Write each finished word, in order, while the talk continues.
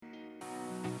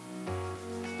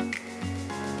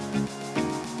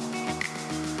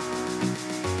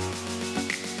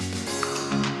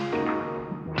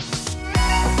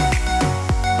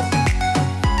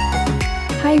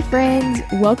friends.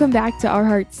 Welcome back to Our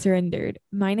Hearts Surrendered.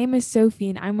 My name is Sophie,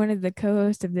 and I'm one of the co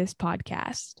hosts of this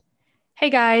podcast. Hey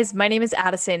guys, my name is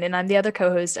Addison, and I'm the other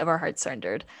co host of Our Hearts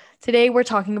Surrendered. Today, we're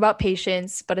talking about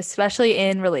patience, but especially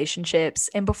in relationships.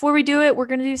 And before we do it, we're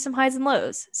going to do some highs and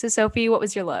lows. So, Sophie, what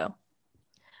was your low?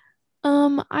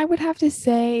 I would have to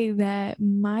say that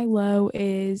my low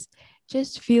is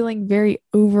just feeling very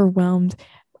overwhelmed.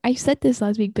 I said this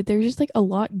last week, but there's just like a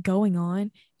lot going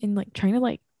on, and like trying to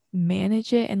like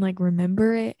manage it and like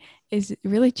remember it is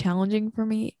really challenging for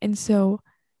me. And so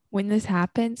when this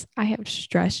happens, I have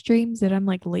stress dreams that I'm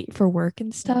like late for work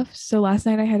and stuff. So last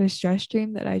night I had a stress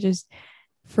dream that I just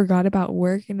forgot about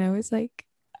work, and I was like,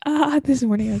 this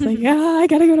morning I was like, I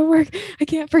gotta go to work. I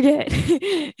can't forget.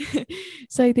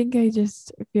 So I think I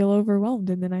just feel overwhelmed,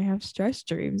 and then I have stress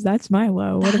dreams. That's my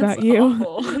low. What That's about you?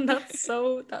 awful.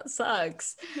 That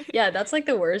sucks. Yeah, that's like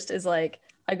the worst is like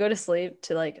I go to sleep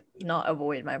to like not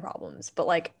avoid my problems, but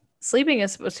like sleeping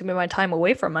is supposed to be my time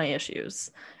away from my issues.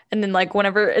 And then like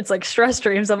whenever it's like stress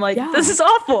dreams, I'm like, this Yeah. is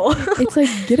awful. It's like,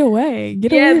 get away.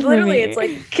 Get Yeah, away from literally, it's me.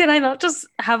 like, can I not just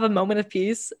have a moment of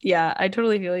peace? Yeah, I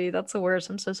totally feel you. That's the worst.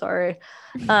 I'm so sorry.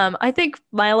 I think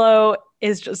Milo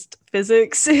is just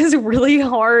physics is really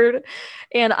hard,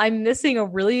 and I'm missing a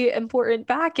really important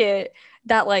packet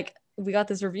that like we got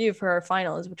this review for our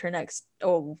finals, which are next.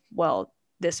 Oh, well,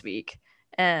 this week.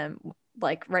 And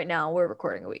like right now we're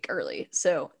recording a week early,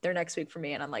 so they're next week for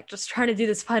me, and I'm like just trying to do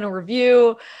this final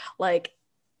review, like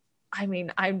I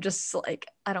mean, I'm just like,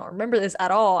 I don't remember this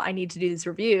at all. I need to do this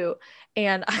review.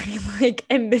 And I like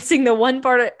am missing the one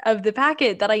part of the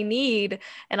packet that I need.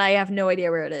 And I have no idea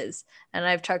where it is. And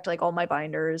I've checked like all my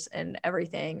binders and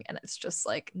everything. And it's just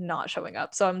like not showing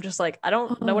up. So I'm just like, I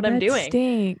don't know Oh, what I'm that doing.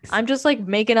 stinks. I'm just like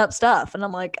making up stuff. And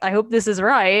I'm like, I hope this is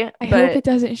right. I hope But it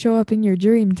doesn't show up in your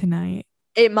dream tonight.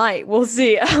 it might. We'll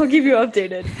see. I'll keep you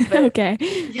updated. But Okay.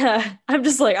 yeah, I'm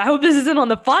just like, I hope this isn't on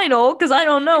the final because I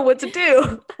don't know what to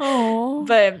do. Oh,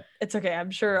 But it's okay. I'm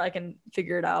sure I can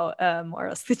figure it out, or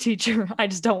ask the teacher. I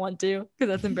just don't want to because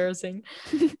that's embarrassing.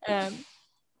 Um,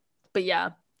 but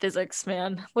yeah, physics,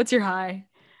 man. What's your high?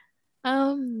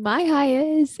 my high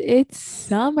is it's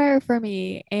summer for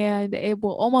me, and it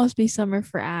will almost be summer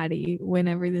for Addie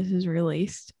whenever this is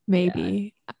released. Yeah,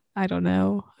 Maybe. I don't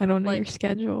know. I don't know your like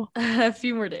schedule. a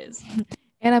few more days.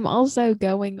 And I'm also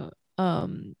going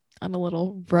on a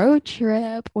little road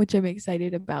trip, which I'm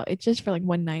excited about. It's just for like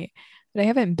one night, but I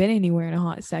haven't been anywhere in a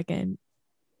hot second.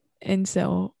 And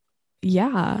so,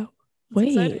 yeah. It's Wait,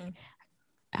 exciting.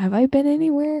 have I been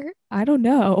anywhere? I don't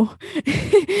know.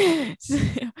 so,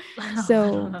 I don't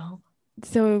so know.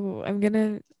 so I'm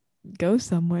gonna go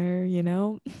somewhere,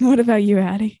 What about you,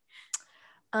 Addie?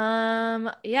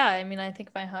 Yeah, I mean, I think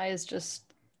my high is just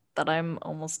that I'm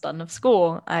almost done of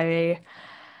school. I'm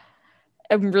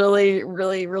really,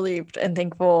 really relieved and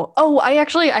thankful. Oh, I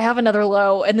have another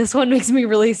low, and this one makes me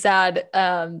really sad.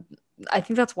 I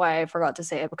think that's why I forgot to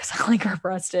say it because I like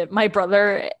repressed it. My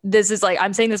brother, this is like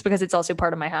I'm saying this because it's also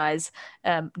part of my highs,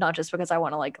 not just because I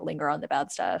want to like linger on the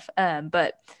bad stuff.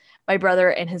 But my brother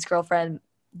and his girlfriend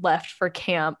left for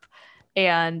camp,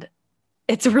 and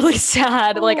it's really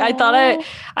sad. Like Oh,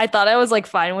 I thought I was like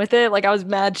fine with it. Like I was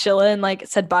mad chilling, like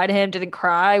said bye to him, didn't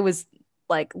cry, was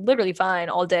like literally fine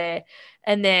all day.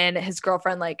 And then his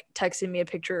girlfriend like texted me a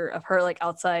picture of her like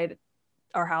outside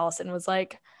our house and was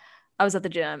like, I was at the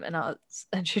gym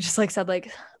and she just like said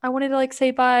like, I wanted to like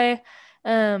say bye.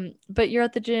 But you're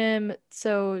at the gym,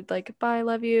 so like bye,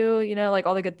 love you, like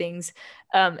all the good things.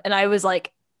 And I was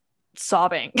like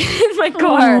sobbing in my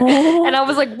car. And oh, I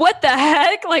was like, what the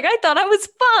heck? Like I thought I was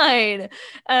fine.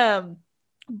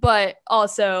 But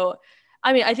also,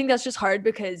 I mean, I think that's just hard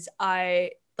because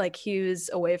I like he was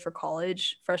away for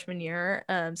college freshman year.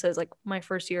 So it was like my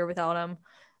first year without him.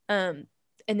 Um,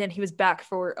 and then he was back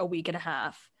for a week and a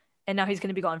half. And now he's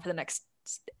gonna be gone for the next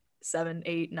 7,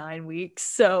 8, 9 weeks.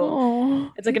 So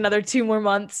oh. it's like another 2 more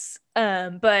months.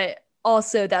 But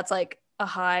also that's like a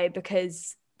high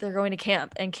because they're going to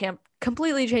camp and camp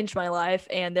completely changed my life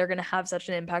and they're going to have such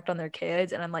an impact on their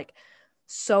kids. And I'm like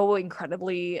so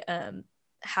incredibly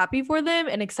happy for them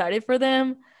and excited for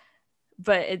them.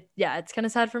 But it's kind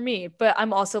of sad for me. But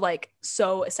I'm also like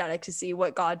so ecstatic to see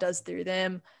what God does through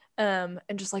them. And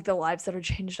just like the lives that are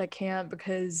changed at camp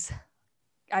because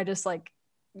I just like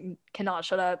cannot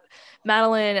shut up.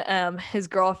 Madeline, his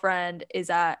girlfriend, is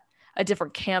at a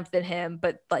different camp than him,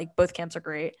 but like both camps are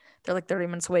great. They're like 30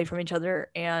 minutes away from each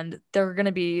other and they're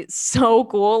gonna be so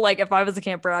cool. Like if I was a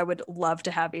camper, I would love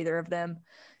to have either of them.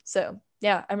 So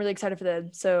yeah, I'm really excited for them.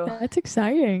 So That's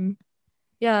exciting.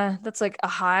 yeah, that's like a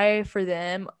high for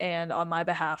them and on my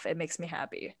behalf, it makes me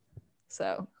happy.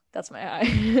 So That's my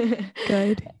high.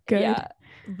 Good. Yeah.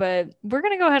 But we're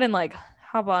gonna go ahead and like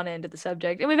hop on into the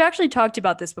subject. And we've actually talked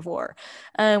about this before.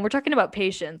 We're talking about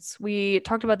patience. We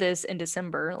talked about this in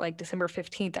December, like December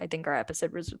 15th, I think our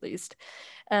episode was released.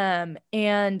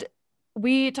 And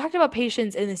we talked about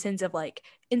patience in the sense of like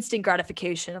instant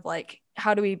gratification of like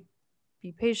how do we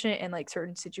be patient in like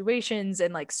certain situations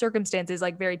and like circumstances,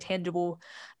 like very tangible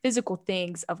physical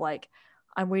things of like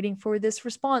I'm waiting for this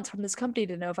response from this company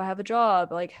to know if I have a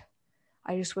job. Like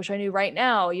I just wish I knew right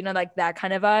now, like that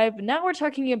kind of vibe. Now we're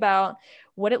talking about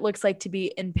what it looks like to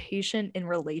be impatient in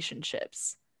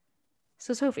relationships.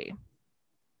 So, Sophie,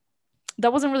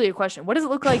 that wasn't really a question. What does it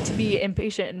look like to be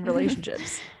impatient in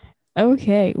relationships?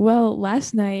 Okay. Well,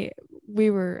 last night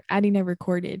Addie and I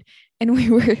recorded and we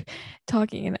were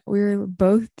talking and we were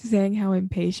both saying how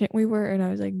impatient we were. And I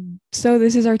was like, so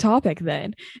this is our topic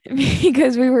then,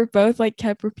 because we were both like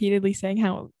kept repeatedly saying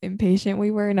how impatient we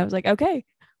were. And I was like, okay,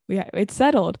 it's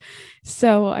settled.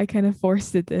 So I kind of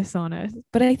forced this on us,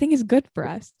 but I think it's good for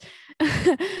us.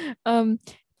 um,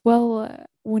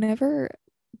 whenever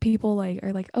people like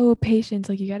are like, oh, patience,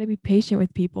 like you got to be patient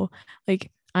with people.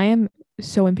 Like I am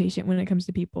so impatient when it comes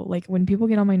to people. Like when people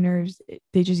get on my nerves,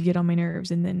 they just get on my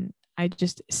nerves and then I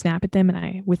just snap at them and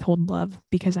I withhold love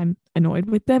because I'm annoyed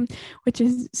with them, which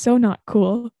is so not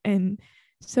cool and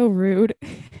so rude.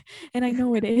 And I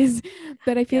know it is,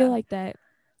 but I feel Yeah. like that,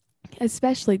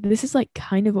 especially this is like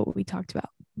kind of what we talked about,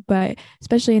 but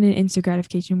especially in an instant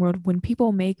gratification world, when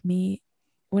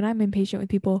I'm impatient with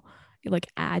people, it like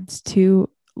adds to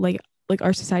like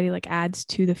our society like adds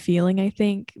to the feeling, I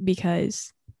think,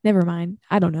 because never mind.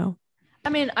 I don't know. I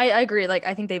mean, I agree. Like,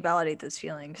 I think they validate those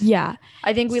feelings. Yeah.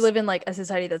 I think we live in like a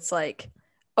society that's like,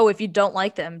 oh, if you don't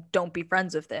like them, don't be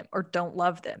friends with them or don't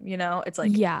love them. It's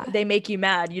like Yeah. they make you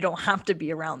mad. You don't have to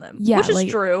be around them, Yeah. which is Like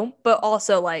true. But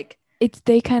also, like,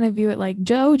 they kind of view it like,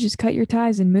 Joe, just cut your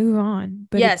ties and move on.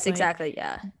 But yes, it's like, exactly.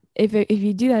 Yeah. if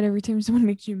you do that every time someone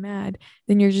makes you mad,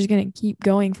 then you're just going to keep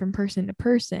going from person to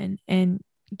person and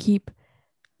keep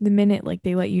the minute like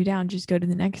they let you down, just go to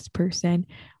the next person,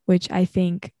 which I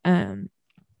think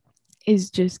is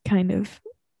just kind of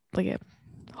like a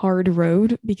hard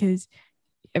road because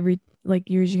every like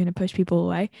you're just going to push people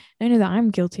away. I know that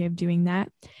I'm guilty of doing that.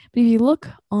 But if you look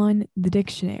on the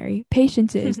dictionary,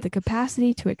 patience is the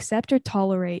capacity to accept or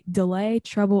tolerate delay,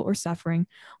 trouble, or suffering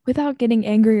without getting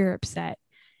angry or upset.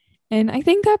 And I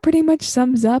think that pretty much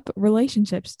sums up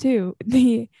relationships too.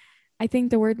 I think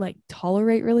the word like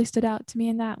tolerate really stood out to me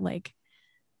in that. Like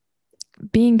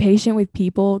being patient with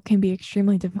people can be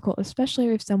extremely difficult, especially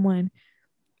if someone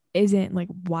isn't like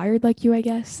wired like you, I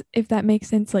guess, if that makes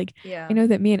sense. Like I Yeah. know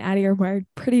that me and Addie are wired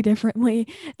pretty differently.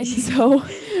 And so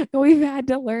we've had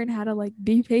to learn how to like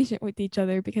be patient with each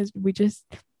other because we just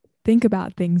think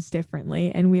about things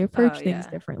differently and we Oh, approach things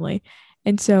yeah. differently.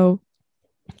 And so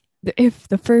if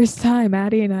the first time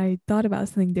Addie and I thought about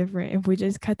something different, if we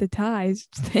just cut the ties,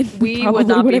 then we We would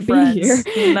probably not be wouldn't be here.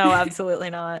 friends. No, absolutely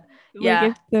not. Like Yeah.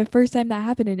 if the first time that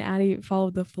happened and Addie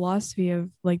followed the philosophy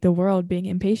of like the world being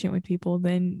impatient with people,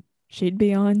 then she'd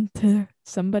be on to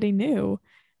somebody new.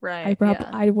 Right. Yeah.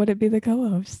 I wouldn't be the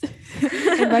co-host,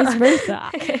 and vice versa.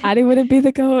 Addie wouldn't be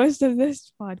the co-host of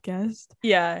this podcast.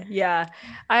 Yeah. Yeah.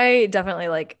 I definitely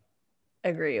like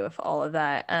agree with all of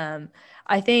that.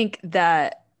 I think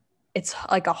that it's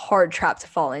like a hard trap to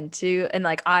fall into. And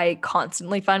like I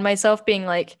constantly find myself being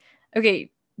like,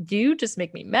 okay, you just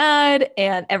make me mad.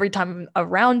 And every time I'm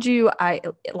around you, I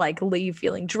like leave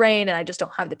feeling drained and I just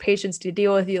don't have the patience to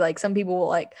deal with you. Like some people will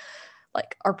like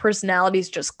our personalities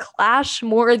just clash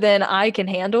more than I can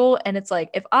handle. And it's like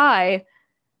if I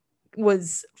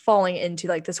was falling into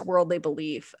like this worldly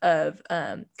belief of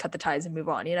cut the ties and move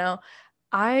on,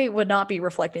 I would not be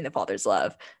reflecting the Father's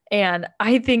love. And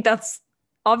I think that's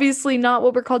obviously not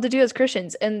what we're called to do as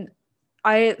Christians. And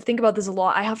I think about this a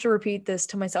lot. I have to repeat this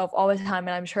to myself all the time.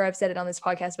 And I'm sure I've said it on this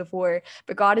podcast before,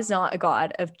 but God is not a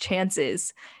God of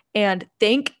chances. And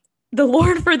thank the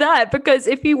Lord for that, because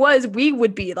if He was, we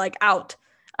would be like out.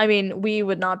 I mean, we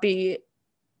would not be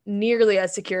nearly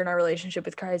as secure in our relationship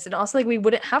with Christ. And also, like, we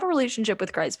wouldn't have a relationship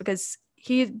with Christ because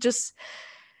he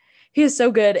is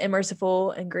so good and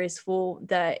merciful and graceful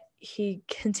that he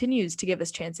continues to give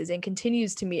us chances and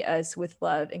continues to meet us with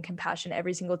love and compassion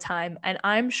every single time. And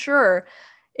I'm sure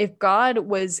if God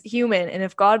was human and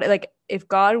if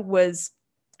God was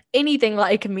anything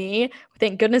like me,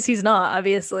 thank goodness he's not,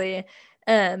 obviously.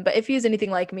 But if he was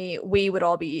anything like me, we would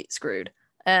all be screwed.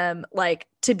 Like,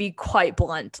 to be quite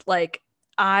blunt, like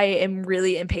I am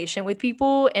really impatient with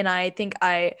people and I think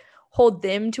I hold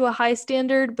them to a high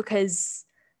standard because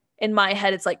in my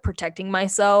head it's like protecting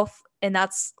myself, and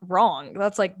that's wrong.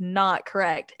 That's like not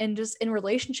correct. And just in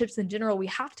relationships in general, we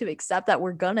have to accept that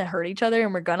we're gonna hurt each other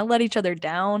and we're gonna let each other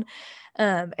down.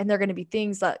 And there are gonna be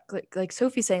things that like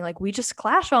Sophie's saying, like we just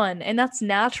clash on, and that's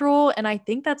natural. And I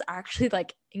think that's actually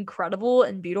like incredible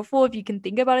and beautiful if you can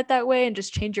think about it that way and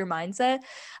just change your mindset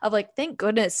of like, thank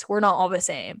goodness we're not all the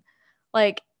same.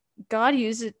 Like God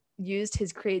used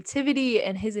his creativity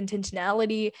and his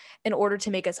intentionality in order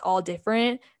to make us all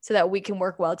different so that we can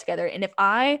work well together. And if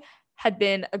I had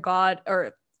been a God,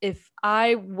 or if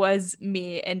I was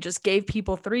me and just gave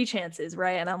people 3 chances,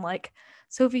 right? And I'm like,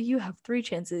 Sophie, you have 3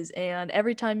 chances. And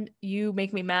every time you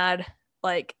make me mad,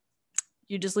 like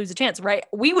you just lose a chance, right?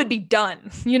 We would be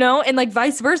done, you know? And like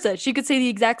vice versa. She could say the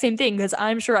exact same thing because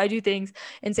I'm sure I do things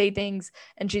and say things.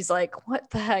 And she's like, what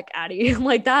the heck, Addie?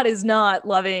 Like, that is not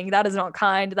loving. That is not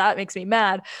kind. That makes me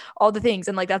mad. All the things.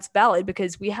 And like, that's valid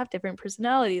because we have different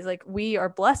personalities. Like, we are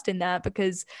blessed in that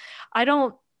because I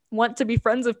don't want to be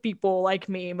friends with people like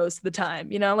me most of the time,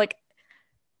 you know? Like,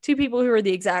 2 people who are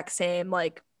the exact same,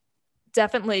 like,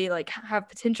 definitely like have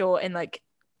potential and like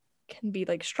can be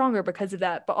like stronger because of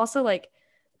that. But also, like,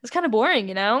 it's kind of boring,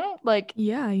 you know? Like,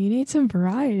 Yeah, you need some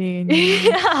variety in your life.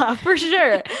 yeah, for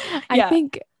sure. I Yeah.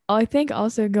 think I think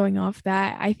also going off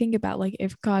that, I think about like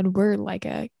if God were like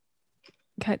a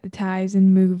cut the ties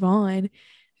and move on,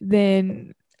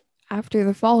 then after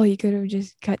the fall he could have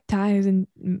just cut ties and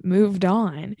moved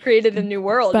on. Created a new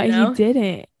world, you But he know?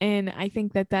 didn't. And I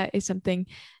think that that is something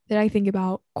that I think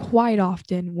about quite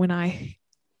often when I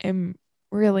am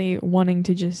really wanting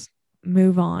to just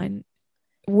move on.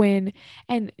 When,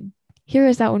 and hear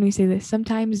us out when we say this,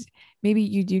 sometimes maybe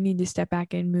you do need to step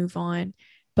back and move on,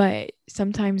 but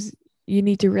sometimes you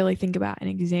need to really think about and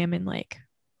examine like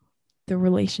the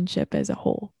relationship as a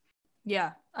whole.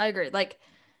 Yeah, I agree. Like,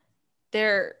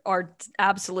 there are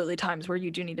absolutely times where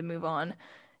you do need to move on.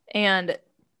 And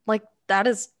like, that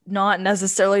is not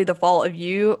necessarily the fault of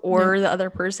you or No. the other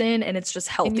person. And it's just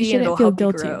And you healthy and shouldn't it'll feel help you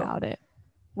guilty grow. about it.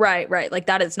 Right, right. Like,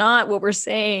 that is not what we're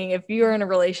saying. If you're in a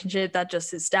relationship that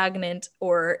just is stagnant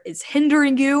or is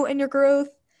hindering you in your growth,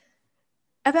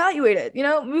 evaluate it, you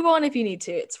know, move on if you need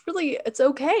to. It's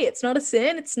okay. It's not a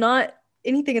sin. It's not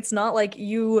anything. It's not like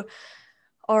you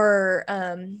are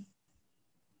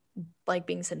like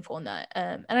being sinful in that.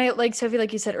 And I like Sophie,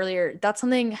 like you said earlier, that's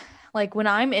something like when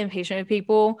I'm impatient with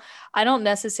people, I don't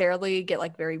necessarily get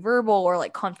like very verbal or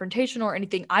like confrontational or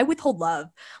anything. I withhold love,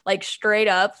 like straight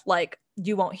up, like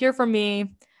you won't hear from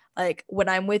me. Like when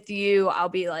I'm with you, I'll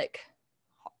be like,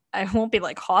 I won't be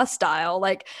like hostile.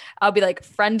 Like I'll be like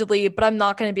friendly, but I'm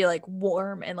not gonna be like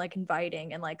warm and like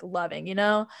inviting and like loving, you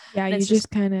know? Yeah, And you it's just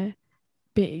just kind of,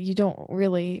 you don't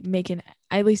really make an,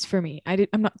 at least for me,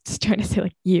 I'm not just trying to say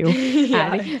like you,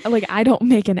 yeah. Addie. Like I don't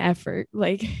make an effort.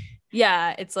 Like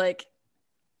Yeah, it's like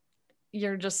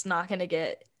you're just not gonna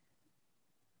get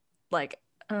like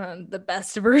the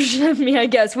best version of me, I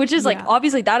guess, which is like yeah.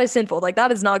 obviously that is sinful. Like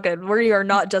that is not good. We are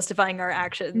not justifying our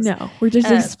actions. No, we're just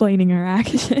Um, explaining our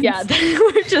actions. yeah,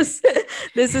 we're just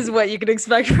this is what you can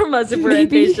expect from us if we're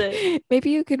impatient. Maybe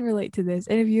you can relate to this.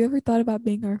 And if you ever thought about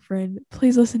being our friend,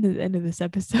 please listen to the end of this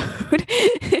episode.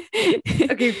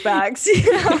 Okay, facts.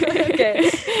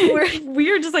 Okay, we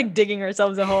are just like digging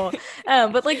ourselves a hole.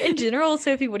 But like in general,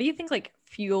 Sophie, what do you think like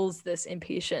fuels this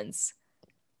impatience?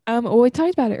 Well, we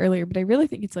talked about it earlier, but I really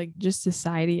think it's like just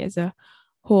society as a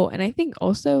whole. And I think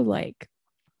also like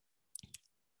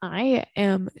I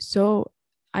am so,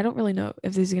 I don't really know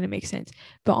if this is going to make sense,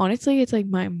 but honestly, it's like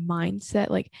my mindset.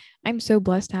 Like I'm so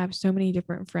blessed to have so many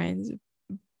different friends,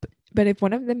 but if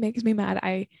one of them makes me mad,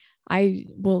 I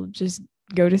will just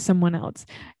go to someone else.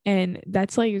 And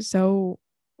that's like so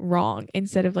wrong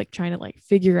instead of like trying to like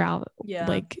figure out Yeah.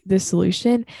 like the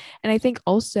solution. And I think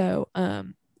also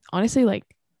honestly like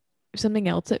something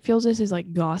else that fuels this is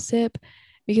like gossip,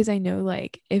 because I know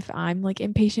like if I'm like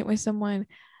impatient with someone,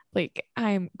 like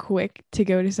I'm quick to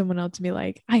go to someone else and be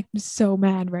like, I'm so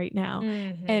mad right now.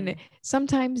 And Mm-hmm.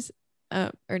 sometimes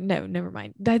or no, never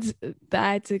mind. That's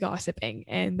a gossiping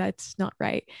and that's not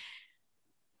right.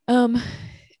 Um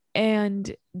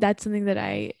and that's something that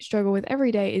I struggle with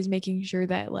every day, is making sure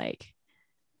that like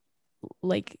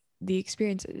the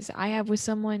experiences I have with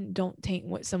someone don't taint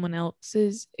what someone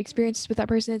else's experiences with that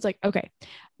person. It's like, okay,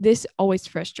 this always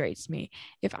frustrates me.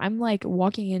 If I'm like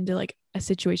walking into like a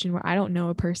situation where I don't know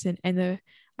a person and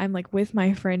I'm like with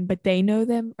my friend, but they know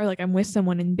them, or like I'm with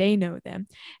someone and they know them,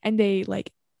 and they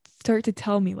like start to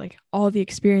tell me like all the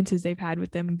experiences they've had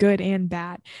with them, good and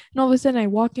bad. And all of a sudden I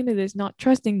walk into this not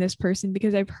trusting this person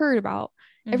because I've heard about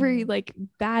every Mm-hmm. like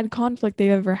bad conflict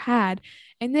they've ever had.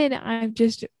 And then I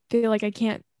just feel like I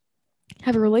can't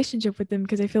have a relationship with them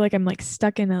because I feel like I'm like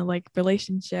stuck in a like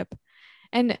relationship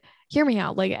And hear me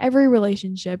out. Like every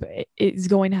relationship is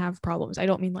going to have problems. I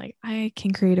don't mean like I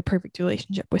can create a perfect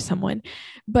relationship with someone,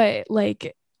 but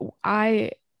like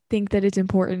I think that it's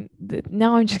important that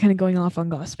now I'm just kind of going off on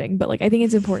gossiping, but like I think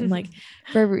it's important like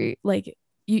for every like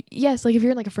you yes, like if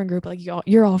you're in like a friend group, like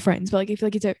you're all friends, but like I feel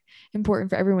like it's important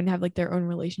for everyone to have like their own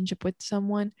relationship with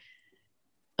someone.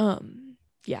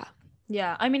 Yeah.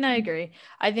 Yeah, I mean, I agree.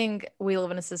 I think we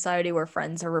live in a society where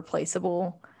friends are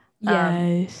replaceable. Um,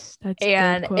 Yes, that's a good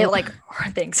and it quote. like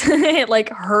thanks. It like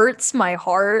hurts my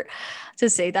heart to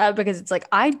say that because it's like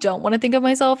I don't want to think of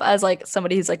myself as like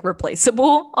somebody who's like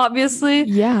replaceable, obviously.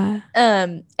 Yeah.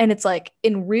 And it's like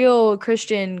in real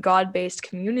Christian God-based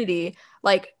community,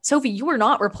 like Sophie, you are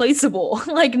not replaceable.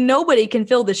 Like nobody can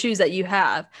fill the shoes that you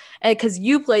have. And because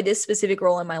you play this specific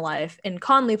role in my life, and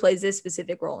Conley plays this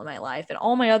specific role in my life, and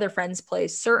all my other friends play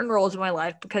certain roles in my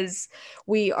life because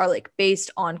we are like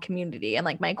based on community. And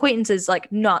like my acquaintances,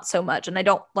 like not so much. And I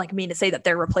don't like mean to say that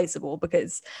they're replaceable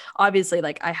because obviously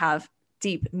like I have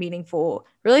deep, meaningful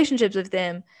relationships with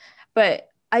them. But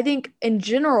I think in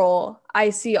general,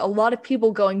 I see a lot of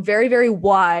people going very, very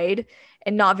wide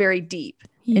and not very deep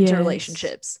into Yes.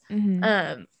 relationships.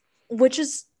 Mm-hmm. Which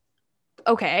is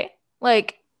okay.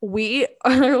 Like we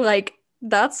are like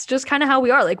that's just kind of how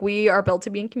we are. Like we are built to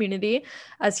be in community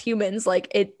as humans. Like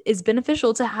it is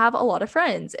beneficial to have a lot of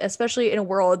friends, especially in a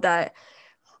world that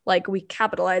like we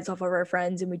capitalize off of our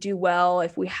friends and we do well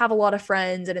if we have a lot of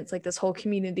friends and it's like this whole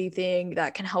community thing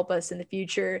that can help us in the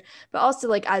future, but also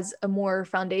like as a more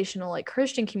foundational like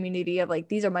Christian community of like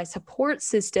these are my support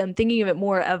system, thinking of it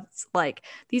more of like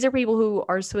these are people who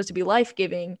are supposed to be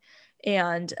life-giving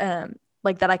and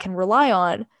like that I can rely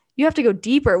on. You have to go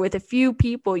deeper with a few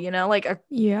people, you know, like a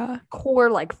Yeah.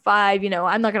 core like five, you know,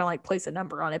 I'm not gonna like place a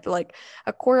number on it, but like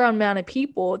a core amount of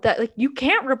people that like you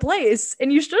can't replace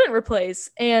and you shouldn't replace.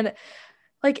 And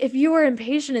like if you are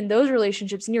impatient in those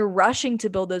relationships and you're rushing to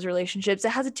build those relationships, it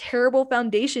has a terrible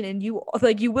foundation and you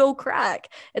like you will crack.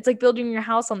 It's like building your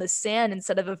house on the sand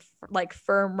instead of a like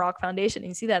firm rock foundation. And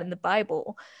you see that in the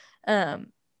Bible. And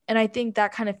I think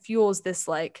that kind of fuels this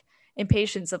like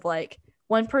impatience of like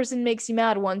one person makes you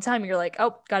mad one time, you're like,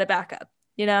 oh, got to back up,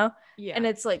 you know? Yeah. And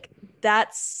it's like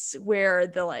that's where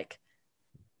the like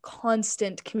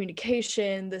constant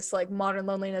communication, this like modern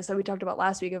loneliness that we talked about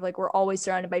last week of like we're always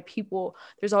surrounded by people.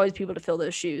 There's always people to fill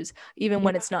those shoes, even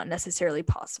when Yeah. it's not necessarily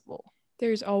possible.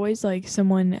 There's always like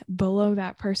someone below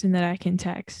that person that I can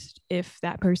text if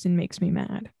that person makes me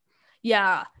mad,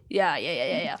 Yeah.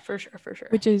 For sure, for sure.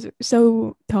 which is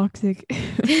so toxic.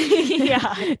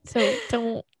 Yeah.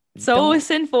 So So don't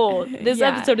sinful. This yeah.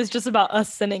 episode is just about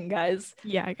us sinning, guys.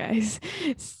 Yeah, guys.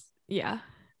 Yeah.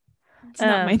 It's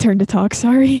not my Um, turn to talk,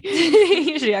 sorry.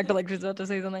 she acted like she's about to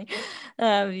say something.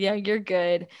 Yeah, you're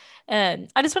good. I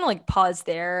just want to like pause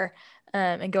there,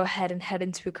 and go ahead and head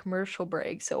into a commercial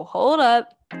break. So hold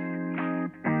up.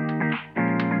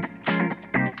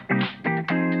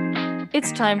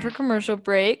 It's time for commercial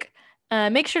break.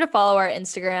 Make sure to follow our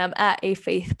Instagram at A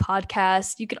Faith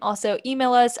Podcast. You can also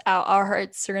email us at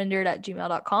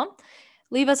ourheartssurrendered@gmail.com.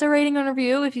 Leave us a rating and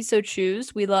review if you so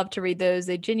choose. We love to read those.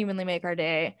 They genuinely make our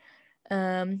day.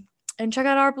 And check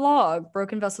out our blog,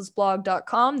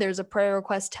 brokenvesselsblog.com. There's a prayer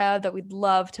request tab that we'd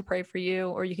love to pray for you,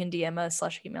 or you can DM us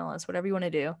 / email us, whatever you want to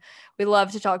do. We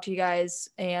love to talk to you guys.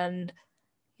 And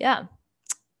yeah,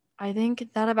 I think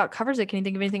that about covers it. Can you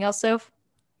think of anything else, Soph?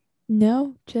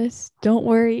 No, just don't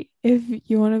worry. If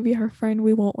you want to be our friend,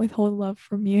 we won't withhold love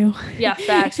from you. Yeah,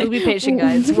 facts. We'll be patient,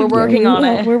 guys. We're Yeah, working on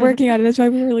it. We're working on it. That's why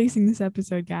we're releasing this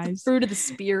episode, guys. Fruit of the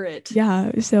spirit.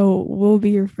 Yeah, so we'll be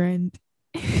your friend.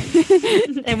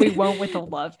 And we won't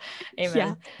withhold love. Amen.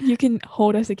 Yeah, you can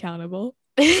hold us accountable.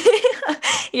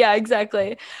 Yeah,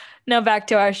 exactly. Now back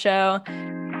to our show.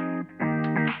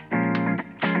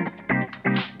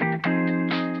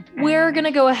 We're going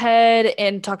to go ahead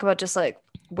and talk about just like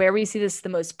where we see this the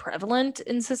most prevalent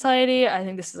in society. I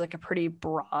think this is like a pretty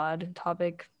broad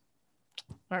topic.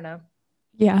 I don't know.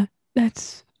 Yeah,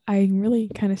 I really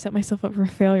kind of set myself up for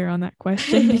failure on that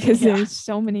question because Yeah. there's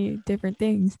so many different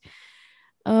things.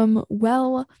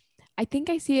 Well, I think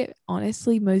I see it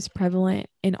honestly most prevalent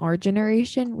in our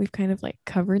generation. We've kind of like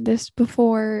covered this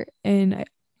before, and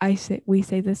we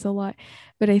say this a lot,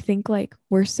 but I think like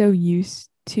we're so used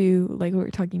to like what we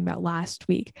were talking about last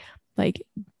week, like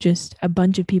just a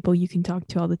bunch of people you can talk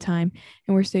to all the time,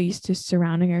 and we're so used to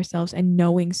surrounding ourselves and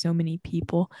knowing so many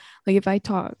people. Like if I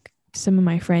talk to some of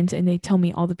my friends and they tell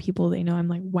me all the people they know, I'm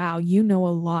like, wow, you know a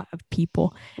lot of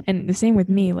people. And the same with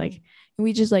me, like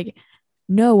we just like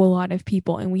know a lot of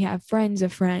people, and we have friends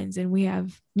of friends, and we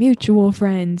have mutual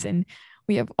friends, and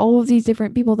we have all of these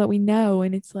different people that we know.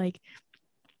 And it's like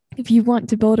if you want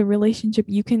to build a relationship,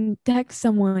 you can text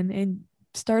someone and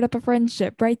start up a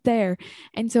friendship right there.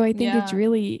 And so I think it's Yeah,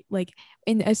 really like,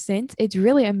 in a sense, it's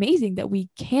really amazing that we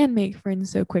can make friends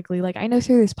so quickly. Like, I know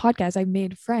through this podcast, I've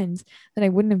made friends that I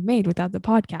wouldn't have made without the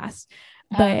podcast.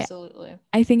 But absolutely.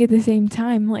 I think at the same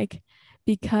time, like,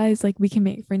 because like we can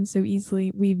make friends so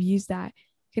easily, we've used that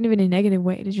kind of in a negative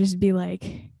way to just be like,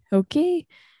 okay,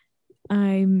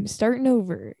 I'm starting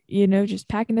over, just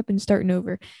packing up and starting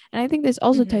over. And I think this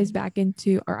also ties Hmm. back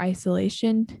into our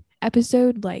isolation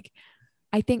episode. Like,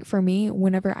 I think for me,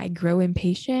 whenever I grow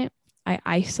impatient, I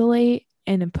isolate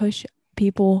and push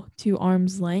people to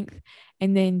arm's length.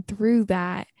 And then through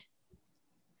that,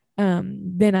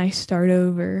 then I start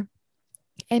over.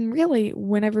 And really,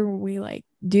 whenever we like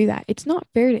do that, it's not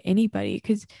fair to anybody,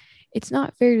 because it's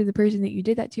not fair to the person that you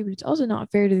did that to, but it's also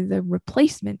not fair to the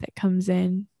replacement that comes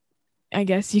in, I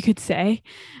guess you could say.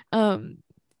 Um,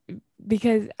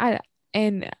 because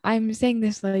I'm saying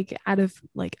this like out of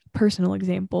like personal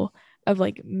example of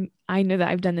like, I know that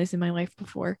I've done this in my life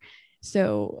before.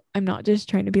 So I'm not just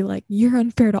trying to be like, you're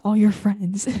unfair to all your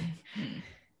friends.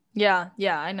 Yeah,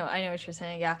 yeah, I know what you're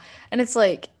saying. Yeah. And it's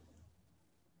like,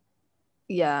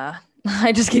 yeah,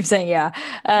 I just keep saying yeah.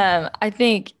 I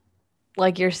think,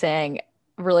 like you're saying,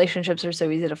 relationships are so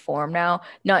easy to form now.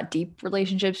 Not deep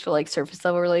relationships, but like surface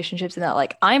level relationships, and that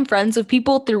like I'm friends with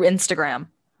people through Instagram.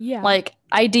 Yeah. Like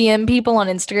I DM people on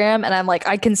Instagram and I'm like,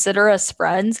 I consider us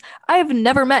friends. I've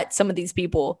never met some of these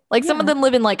people. Like some of Yeah. them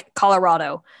live in like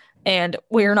Colorado and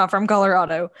we're not from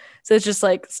Colorado. So it's just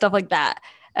like stuff like that.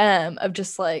 Of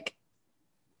just like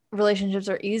relationships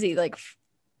are easy. Like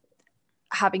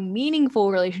having meaningful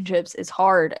relationships is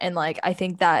hard. And like I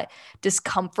think that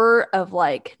discomfort of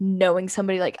like knowing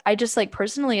somebody, like I just like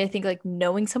personally, I think like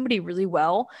knowing somebody really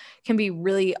well can be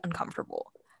really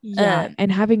uncomfortable. Yeah. Um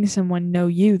And having someone know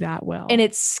you that and well.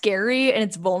 it's scary and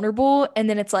it's vulnerable, and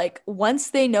then it's like once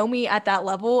they know me at that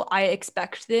level, I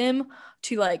expect them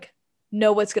to like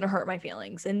know what's going to hurt my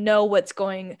feelings and know what's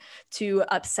going to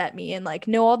upset me and like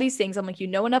know all these things. I'm like, you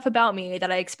know enough about me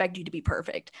that I expect you to be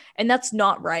perfect, and that's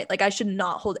not right. Like I should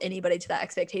not hold anybody to that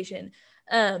expectation.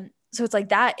 So it's like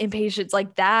that impatience,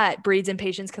 like that breeds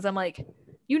impatience, because I'm like,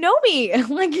 you know me,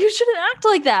 like you shouldn't act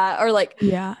like that. Or like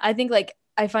Yeah. I think like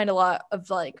I find a lot of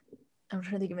like, I'm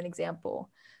trying to think of an example.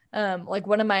 Like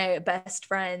one of my best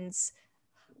friends,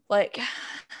 like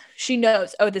she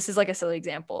knows, oh, this is like a silly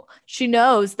example. She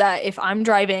knows that if I'm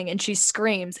driving and she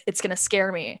screams, it's gonna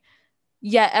scare me.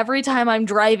 Yet every time I'm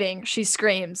driving, she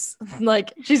screams.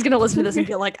 Like she's gonna listen to this and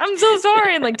be like, I'm so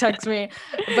sorry, and like text me.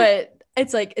 But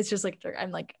it's like, it's just like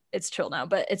I'm like, it's chill now,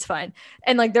 but it's fine.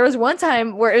 And like there was one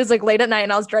time where it was like late at night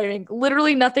and I was driving,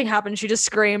 literally nothing happened. She just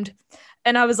screamed.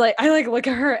 And I was like, I like look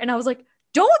at her and I was like,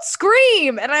 don't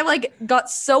scream. And I like got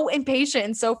so impatient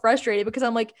and so frustrated because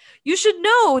I'm like, you should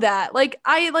know that. Like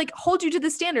I like hold you to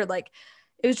the standard. Like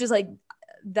it was just like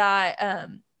that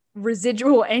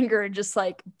residual anger just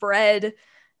like bred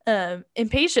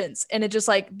impatience, and it just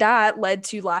like that led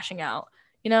to lashing out.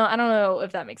 I don't know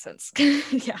if that makes sense.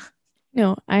 Yeah.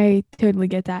 No, I totally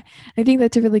get that. I think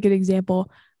that's a really good example of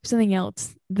something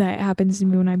else that happens to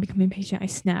me when I become impatient. I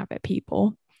snap at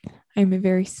people. I'm a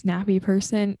very snappy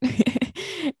person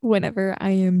whenever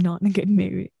I am not in a good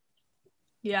mood.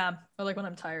 Yeah, or like when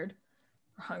I'm tired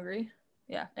or hungry.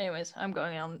 Yeah, anyways, I'm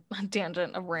going on a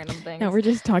tangent of random Now things. we're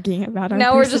just talking about our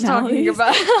Now we're just talking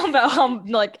personalities. about how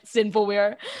like sinful we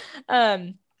are.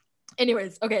 um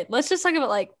Anyways, okay, let's just talk about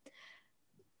like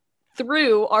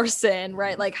through our sin,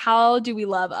 right? Like how do we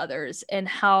love others, and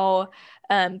how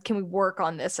can we work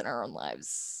on this in our own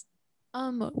lives?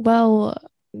 Well,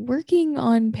 working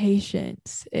on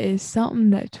patience is something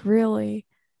that's really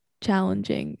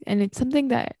challenging, and it's something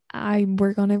that I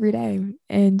work on every day.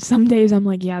 And some days I'm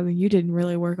like, yeah, you didn't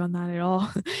really work on that at all.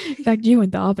 In fact, you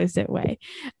went the opposite way.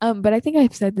 But I think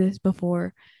I've said this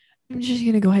before. I'm just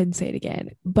gonna go ahead and say it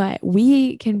again. But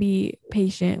we can be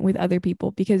patient with other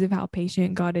people because of how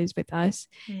patient God is with us.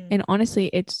 Hmm. And honestly,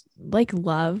 it's like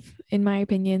love, in my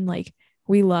opinion. Like,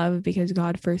 we love because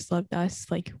God first loved us.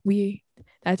 Like,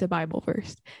 that's a Bible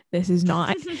verse. This is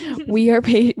not. We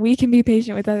can be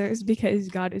patient with others because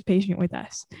God is patient with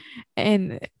us.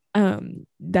 And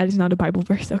that is not a Bible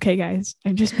verse. Okay, guys.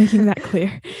 I'm just making that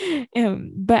clear.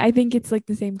 But I think it's like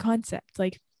the same concept.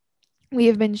 Like, we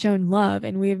have been shown love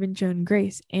and we have been shown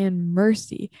grace and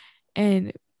mercy.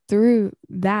 And through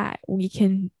that, we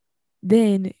can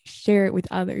then share it with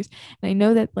others. And I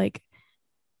know that like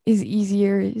is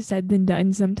easier said than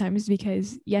done sometimes,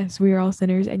 because yes, we are all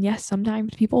sinners, and yes,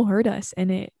 sometimes people hurt us and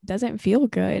it doesn't feel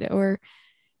good, or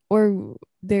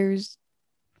there's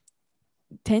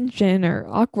tension or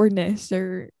awkwardness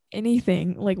or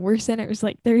anything. Like we're sinners.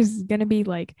 Like there's gonna be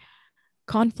like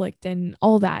conflict and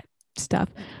all that stuff.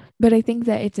 But I think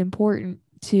that it's important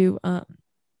to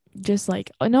just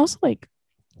like, and also like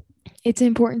it's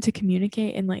important to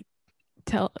communicate and like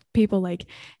tell people like,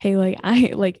 hey, like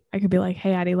I could be like,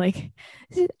 hey Addie, like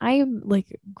I am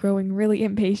like growing really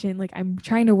impatient, like I'm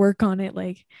trying to work on it,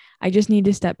 like I just need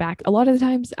to step back. A lot of the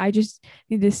times I just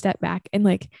need to step back and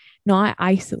like not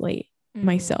isolate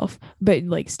myself, but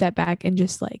like step back and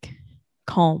just like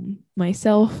calm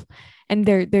myself. And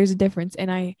there's a difference.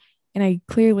 And I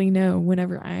clearly know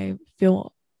whenever I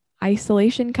feel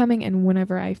isolation coming and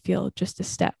whenever I feel just a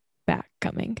step back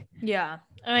coming. Yeah.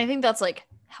 And I think that's like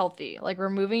healthy, like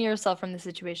removing yourself from the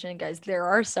situation. Guys, there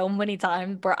are so many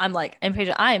times where I'm like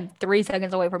impatient. I am 3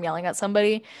 seconds away from yelling at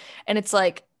somebody. And it's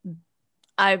like,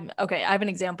 I'm okay. I have an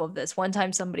example of this. One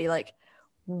time somebody like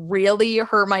really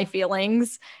hurt my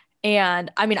feelings.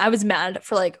 And I mean, I was mad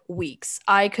for like weeks.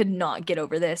 I could not get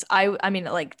over this. I mean,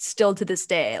 like still to this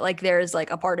day, like there's like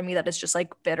a part of me that is just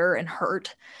like bitter and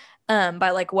hurt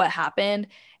by like what happened.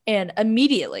 And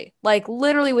immediately, like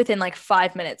literally within like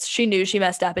 5 minutes, she knew she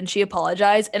messed up and she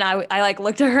apologized. And I like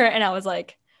looked at her and I was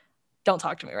like, don't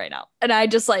talk to me right now. And I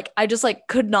just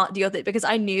could not deal with it because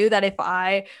I knew that if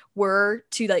I were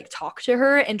to like talk to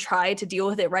her and try to deal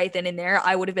with it right then and there,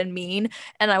 I would have been mean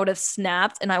and I would have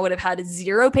snapped and I would have had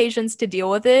zero patience to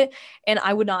deal with it. And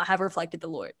I would not have reflected the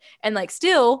Lord. And like,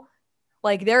 still,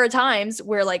 like, there are times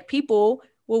where like people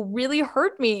will really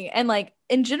hurt me. And like,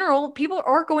 in general, people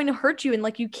are going to hurt you and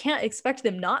like, you can't expect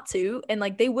them not to. And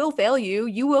like, they will fail you,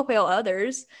 you will fail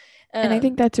others. And I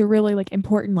think that's a really like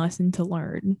important lesson to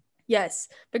learn. Yes,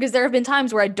 because there have been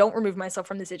times where I don't remove myself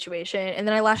from the situation and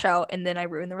then I lash out and then I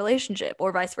ruin the relationship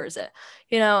or vice versa.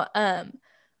 You know,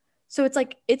 so it's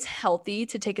like it's healthy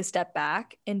to take a step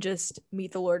back and just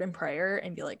meet the Lord in prayer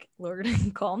and be like, Lord,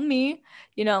 calm me,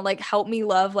 you know, like help me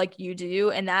love like you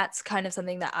do. And that's kind of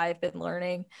something that I've been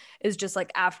learning is just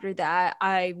like after that,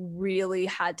 I really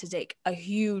had to take a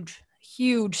huge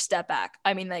step back.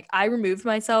 I mean, like I removed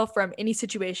myself from any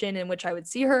situation in which I would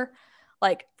see her.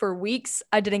 Like for weeks,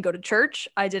 I didn't go to church.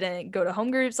 I didn't go to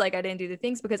home groups. Like I didn't do the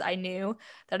things because I knew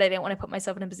that I didn't want to put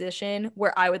myself in a position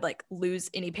where I would like lose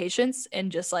any patience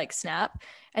and just like snap.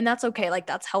 And that's okay. Like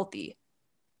that's healthy.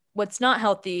 What's not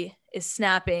healthy is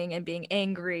snapping and being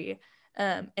angry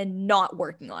and not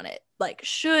working on it. Like,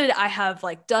 should I have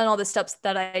like done all the steps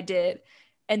that I did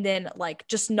and then like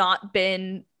just not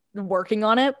been working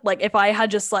on it? Like if I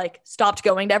had just like stopped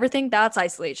going to everything, that's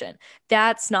isolation.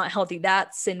 That's not healthy.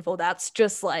 That's sinful. That's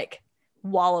just like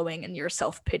wallowing in your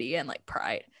self-pity and like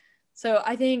pride. So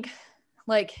I think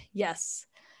like, yes,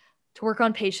 to work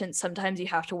on patience, sometimes you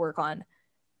have to work on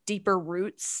deeper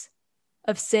roots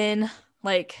of sin,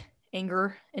 like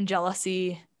anger and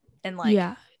jealousy and like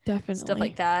Yeah, definitely stuff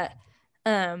like that.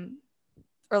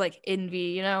 Or like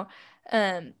envy, you know.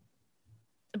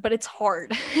 But it's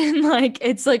hard and like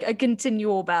it's like a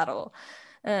continual battle.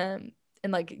 And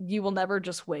like you will never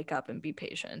just wake up and be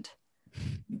patient.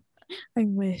 I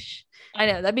wish. I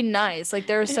know, that'd be nice. Like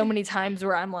there are so many times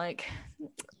where I'm like,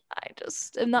 I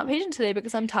just am not patient today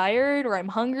because I'm tired or I'm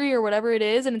hungry or whatever it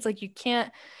is. And it's like you can't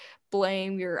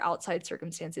blame your outside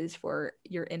circumstances for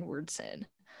your inward sin.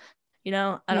 You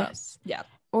know? I don't know.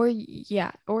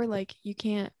 Yeah. Or like you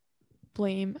can't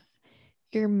blame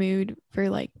your mood for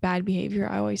like bad behavior.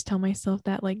 I always tell myself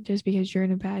that like just because you're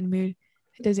in a bad mood,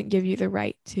 it doesn't give you the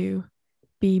right to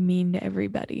be mean to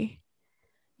everybody.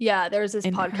 Yeah, there's this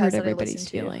and podcast hurt that everybody's I listened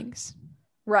feelings. To.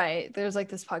 Right. There's like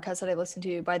this podcast that I listened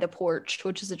to by The Porch,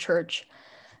 which is a church.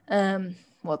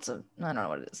 Well, I don't know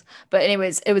what it is. But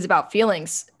anyways, it was about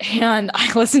feelings. And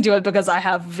I listened to it because I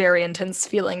have very intense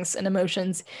feelings and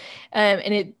emotions. And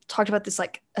it talked about this,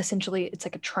 like, essentially, it's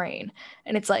like a train.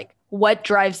 And it's like, what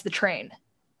drives the train?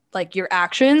 Like your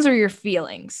actions or your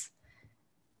feelings?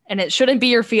 And it shouldn't be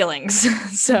your feelings.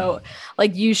 So,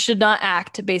 like, you should not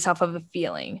act based off of a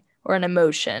feeling or an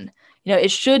emotion. You know, it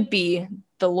should be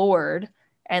the Lord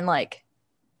and like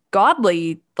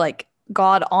godly, like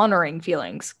God honoring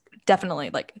feelings. Definitely,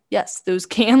 like, yes, those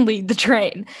can lead the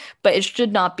train, but it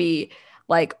should not be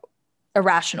like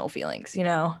irrational feelings, you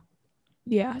know?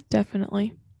 Yeah,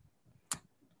 definitely.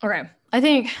 Okay. I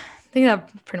think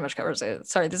that pretty much covers it.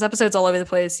 Sorry, this episode's all over the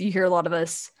place. You hear a lot of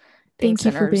us being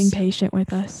Thank you for being sinners. patient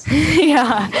with us.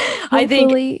 Yeah. I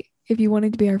think if you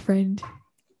wanted to be our friend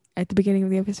at the beginning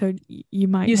of the episode, you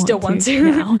might still want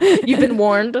to now. You've been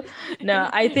warned. No,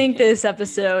 I think this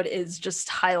episode is just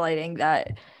highlighting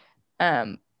that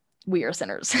we are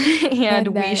sinners and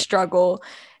we struggle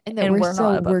and that we're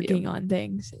still working on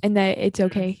things and that it's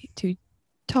okay to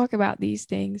talk about these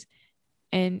things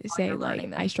and say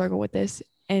like I struggle with this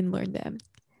and learn them.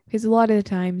 Because a lot of the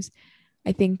times,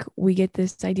 I think we get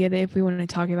this idea that if we want to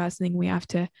talk about something, we have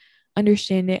to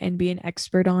understand it and be an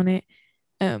expert on it,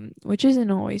 which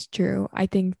isn't always true. I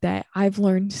think that I've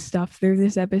learned stuff through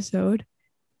this episode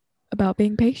about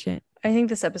being patient. I think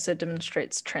this episode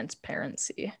demonstrates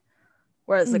transparency.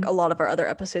 Whereas like a lot of our other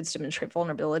episodes demonstrate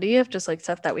vulnerability of just like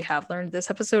stuff that we have learned. This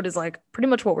episode is like pretty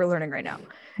much what we're learning right now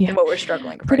and what we're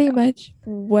struggling with pretty right now. much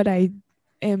what I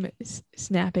am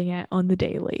snapping at on the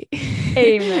daily.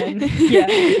 Amen.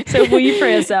 Yeah. So will you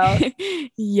pray us out?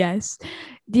 Yes.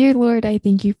 Dear Lord, I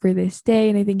thank you for this day,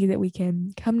 and I thank you that we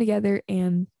can come together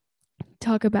and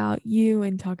talk about you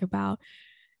and talk about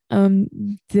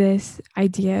this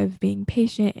idea of being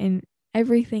patient and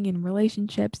everything in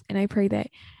relationships. And I pray that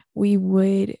we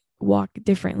would walk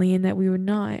differently and that we would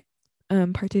not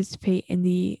participate in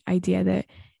the idea that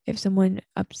if someone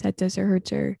upsets us or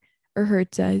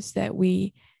hurts us, that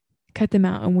we cut them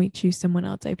out and we choose someone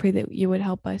else. I pray that you would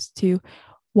help us to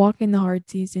walk in the hard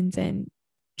seasons and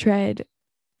tread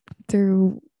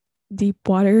through deep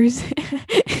waters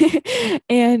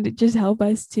and just help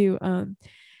us to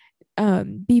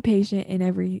be patient in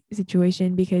every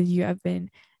situation, because you have been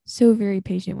so very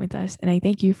patient with us. And I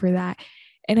thank you for that.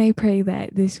 And I pray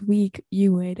that this week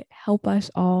you would help us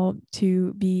all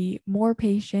to be more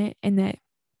patient, and that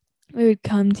we would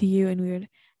come to you and we would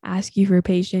ask you for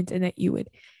patience, and that you would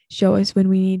show us when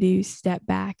we need to step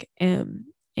back and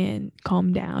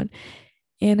calm down.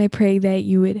 And I pray that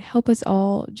you would help us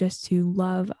all just to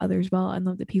love others well and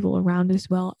love the people around us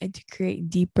well, and to create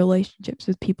deep relationships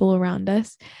with people around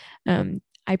us.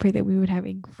 I pray that we would have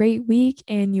a great week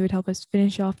and you would help us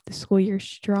finish off the school year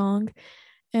strong.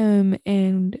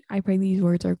 And I pray these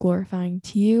words are glorifying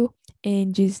to you.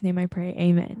 In Jesus' name I pray,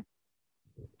 amen.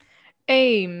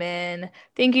 Amen.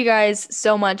 Thank you guys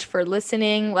so much for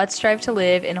listening. Let's strive to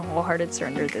live in wholehearted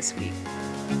surrender this week.